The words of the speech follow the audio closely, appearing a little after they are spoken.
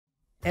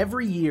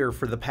Every year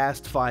for the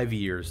past 5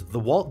 years, the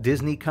Walt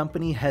Disney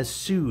Company has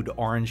sued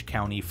Orange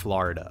County,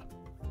 Florida.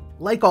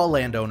 Like all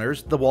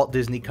landowners, the Walt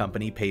Disney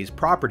Company pays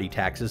property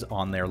taxes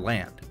on their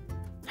land.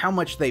 How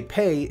much they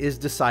pay is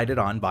decided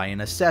on by an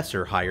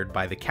assessor hired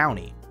by the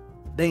county.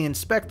 They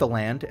inspect the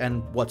land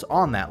and what's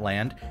on that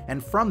land,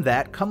 and from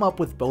that come up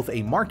with both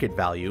a market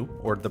value,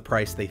 or the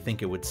price they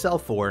think it would sell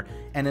for,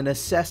 and an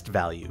assessed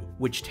value,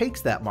 which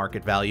takes that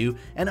market value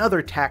and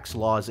other tax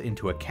laws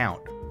into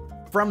account.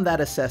 From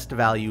that assessed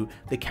value,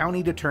 the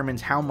county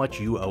determines how much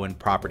you owe in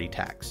property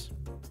tax.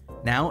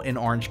 Now, in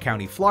Orange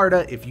County,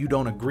 Florida, if you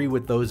don't agree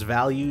with those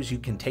values, you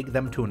can take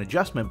them to an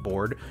adjustment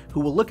board who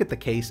will look at the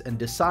case and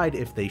decide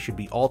if they should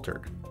be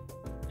altered.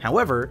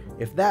 However,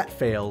 if that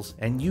fails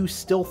and you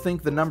still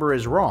think the number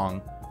is wrong,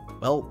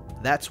 well,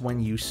 that's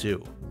when you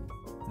sue.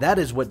 That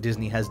is what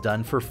Disney has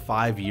done for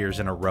 5 years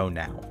in a row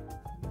now.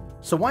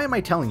 So why am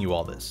I telling you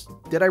all this?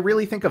 Did I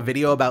really think a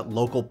video about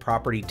local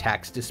property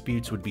tax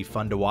disputes would be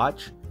fun to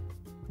watch?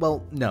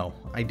 Well, no,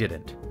 I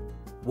didn't.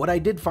 What I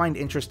did find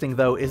interesting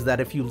though is that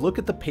if you look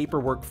at the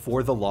paperwork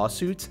for the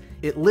lawsuits,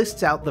 it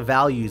lists out the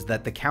values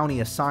that the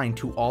county assigned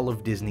to all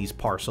of Disney's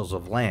parcels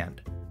of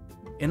land.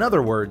 In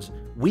other words,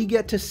 we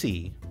get to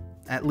see,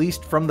 at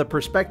least from the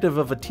perspective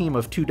of a team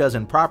of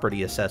 24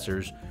 property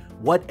assessors,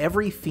 what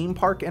every theme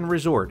park and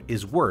resort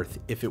is worth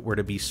if it were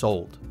to be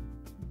sold.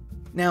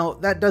 Now,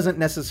 that doesn't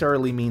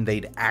necessarily mean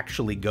they'd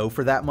actually go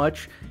for that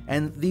much,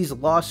 and these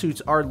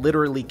lawsuits are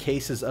literally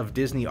cases of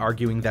Disney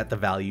arguing that the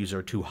values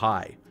are too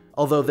high,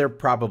 although they're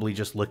probably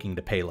just looking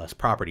to pay less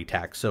property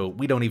tax, so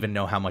we don't even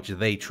know how much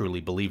they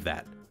truly believe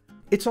that.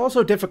 It's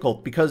also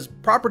difficult because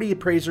property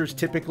appraisers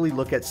typically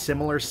look at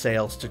similar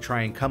sales to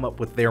try and come up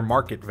with their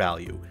market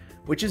value,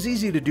 which is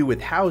easy to do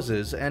with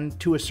houses and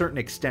to a certain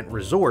extent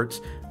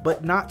resorts,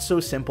 but not so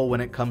simple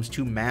when it comes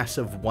to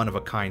massive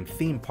one-of-a-kind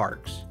theme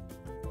parks.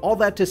 All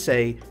that to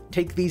say,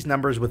 take these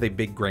numbers with a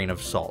big grain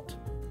of salt.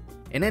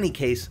 In any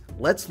case,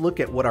 let's look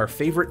at what our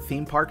favorite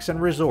theme parks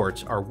and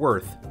resorts are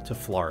worth to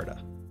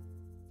Florida.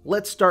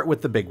 Let's start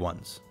with the big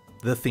ones,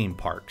 the theme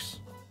parks.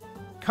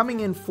 Coming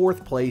in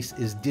 4th place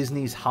is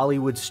Disney's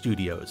Hollywood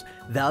Studios,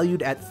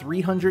 valued at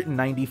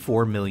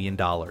 $394 million.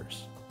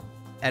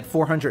 At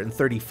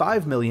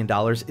 $435 million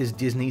is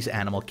Disney's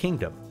Animal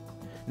Kingdom.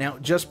 Now,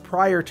 just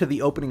prior to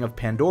the opening of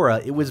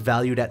Pandora, it was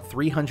valued at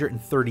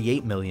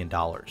 $338 million.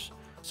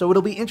 So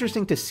it'll be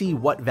interesting to see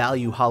what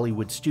value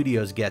Hollywood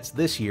Studios gets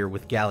this year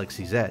with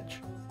Galaxy's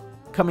Edge.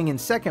 Coming in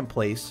 2nd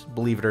place,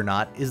 believe it or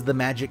not, is the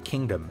Magic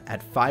Kingdom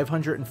at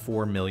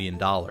 $504 million.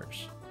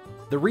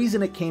 The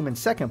reason it came in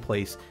 2nd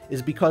place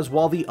is because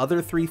while the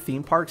other 3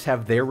 theme parks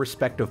have their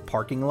respective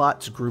parking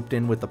lots grouped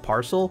in with the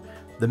parcel,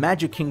 the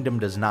Magic Kingdom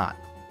does not.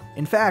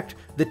 In fact,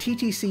 the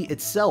TTC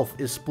itself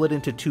is split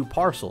into 2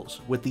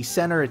 parcels, with the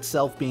center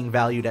itself being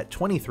valued at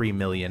 $23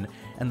 million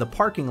and the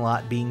parking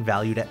lot being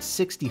valued at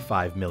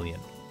 $65 million.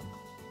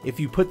 If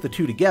you put the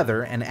 2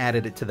 together and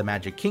added it to the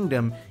Magic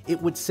Kingdom,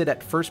 it would sit at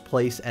 1st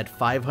place at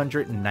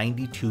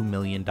 $592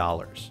 million.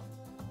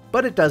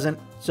 But it doesn't,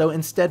 so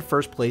instead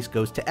 1st place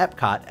goes to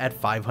Epcot at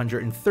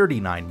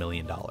 $539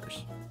 million.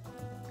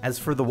 As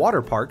for the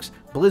water parks,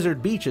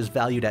 Blizzard Beach is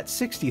valued at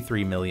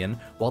 $63 million,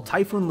 while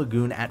Typhoon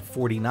Lagoon at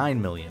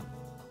 $49 million.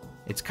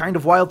 It's kind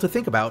of wild to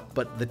think about,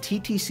 but the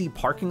TTC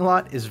parking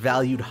lot is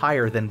valued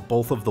higher than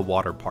both of the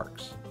water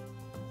parks.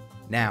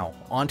 Now,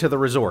 onto the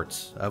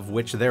resorts, of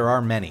which there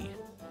are many.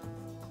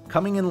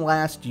 Coming in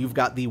last, you've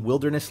got the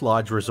Wilderness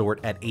Lodge Resort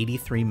at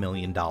 $83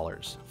 million,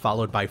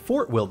 followed by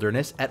Fort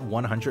Wilderness at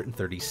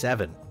 $137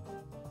 million.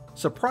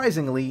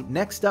 Surprisingly,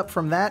 next up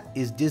from that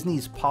is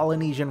Disney's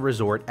Polynesian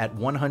Resort at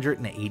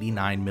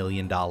 $189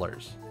 million.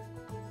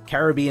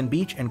 Caribbean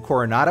Beach and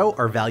Coronado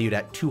are valued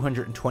at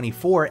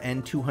 $224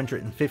 and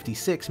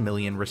 $256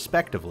 million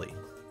respectively.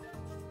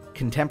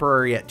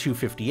 Contemporary at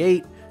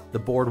 $258, the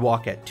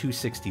Boardwalk at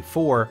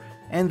 $264,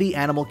 and the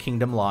Animal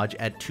Kingdom Lodge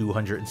at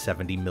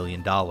 $270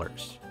 million.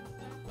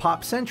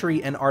 Pop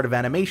Century and Art of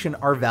Animation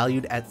are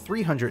valued at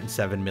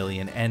 $307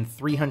 million and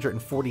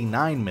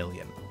 $349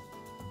 million.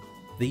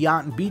 The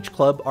Yacht and Beach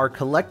Club are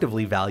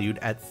collectively valued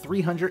at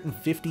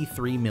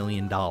 $353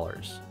 million.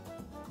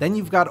 Then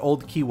you've got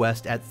Old Key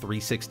West at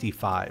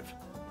 $365 million.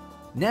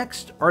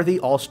 Next are the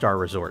All-Star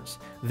Resorts,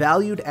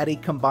 valued at a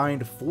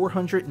combined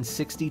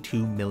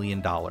 $462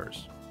 million.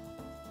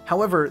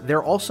 However,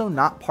 they're also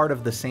not part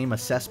of the same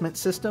assessment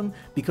system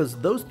because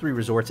those 3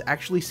 resorts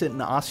actually sit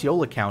in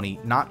Osceola County,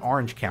 not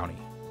Orange County.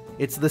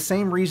 It's the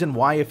same reason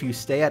why if you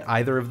stay at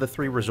either of the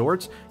 3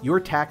 resorts, you're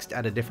taxed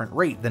at a different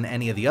rate than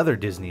any of the other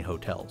Disney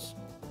hotels.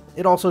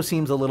 It also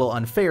seems a little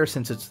unfair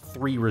since it's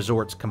 3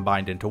 resorts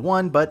combined into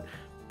one, but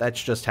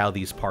that's just how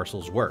these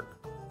parcels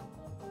work.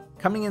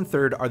 Coming in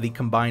 3rd are the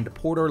combined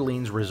Port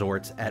Orleans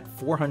resorts at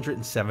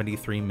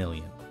 $473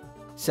 million.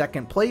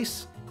 2nd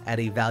place, at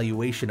a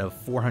valuation of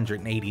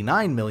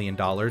 $489 million,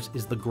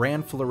 is the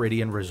Grand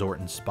Floridian Resort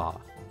and Spa.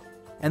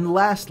 And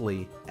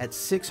lastly, at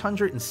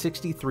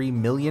 $663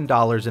 million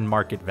in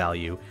market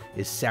value,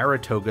 is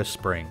Saratoga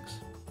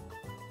Springs.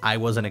 I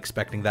wasn't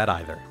expecting that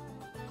either.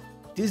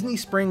 Disney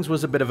Springs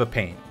was a bit of a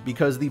pain,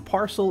 because the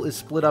parcel is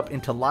split up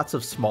into lots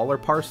of smaller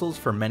parcels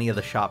for many of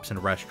the shops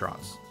and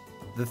restaurants.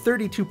 The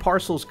 32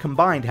 parcels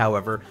combined,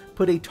 however,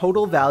 put a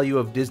total value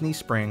of Disney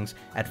Springs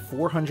at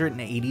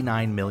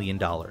 $489 million,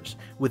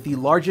 with the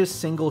largest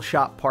single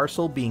shop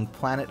parcel being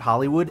Planet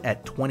Hollywood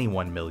at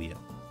 $21 million.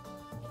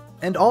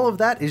 And all of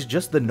that is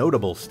just the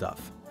notable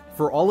stuff.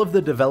 For all of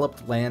the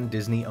developed land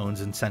Disney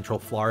owns in Central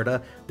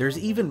Florida, there's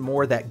even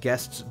more that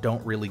guests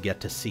don't really get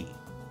to see.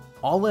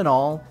 All in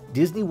all,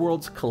 Disney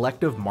World's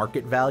collective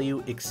market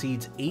value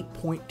exceeds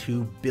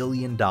 $8.2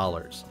 billion,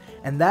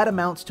 and that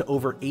amounts to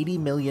over $80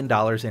 million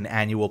in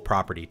annual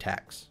property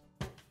tax.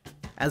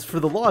 As for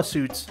the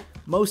lawsuits,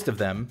 most of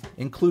them,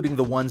 including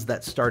the ones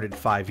that started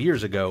 5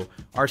 years ago,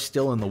 are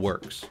still in the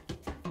works.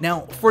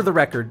 Now, for the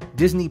record,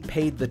 Disney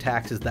paid the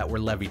taxes that were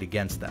levied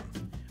against them.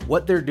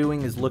 What they're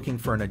doing is looking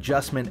for an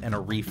adjustment and a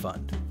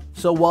refund.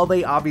 So while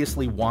they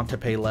obviously want to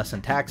pay less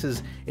in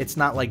taxes, it's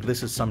not like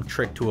this is some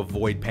trick to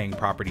avoid paying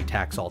property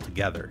tax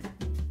altogether.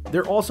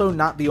 They're also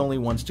not the only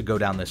ones to go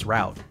down this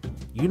route.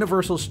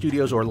 Universal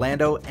Studios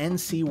Orlando and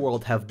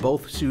SeaWorld have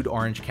both sued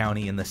Orange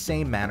County in the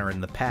same manner in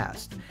the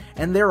past,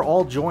 and they're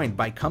all joined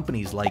by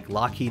companies like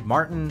Lockheed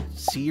Martin,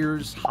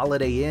 Sears,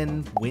 Holiday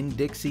Inn,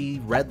 Winn-Dixie,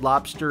 Red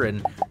Lobster,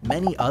 and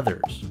many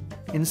others.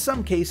 In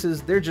some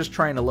cases, they're just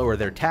trying to lower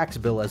their tax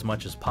bill as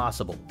much as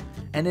possible,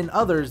 and in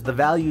others, the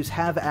values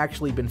have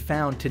actually been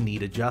found to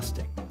need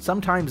adjusting,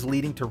 sometimes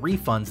leading to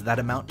refunds that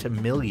amount to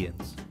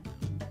millions.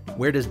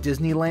 Where does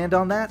Disney land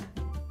on that?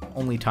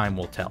 Only time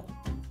will tell.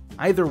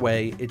 Either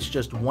way, it's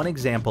just one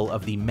example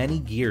of the many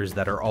gears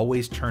that are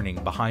always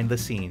turning behind the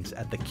scenes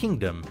at the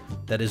kingdom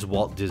that is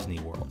Walt Disney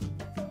World.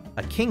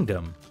 A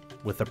kingdom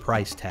with a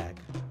price tag.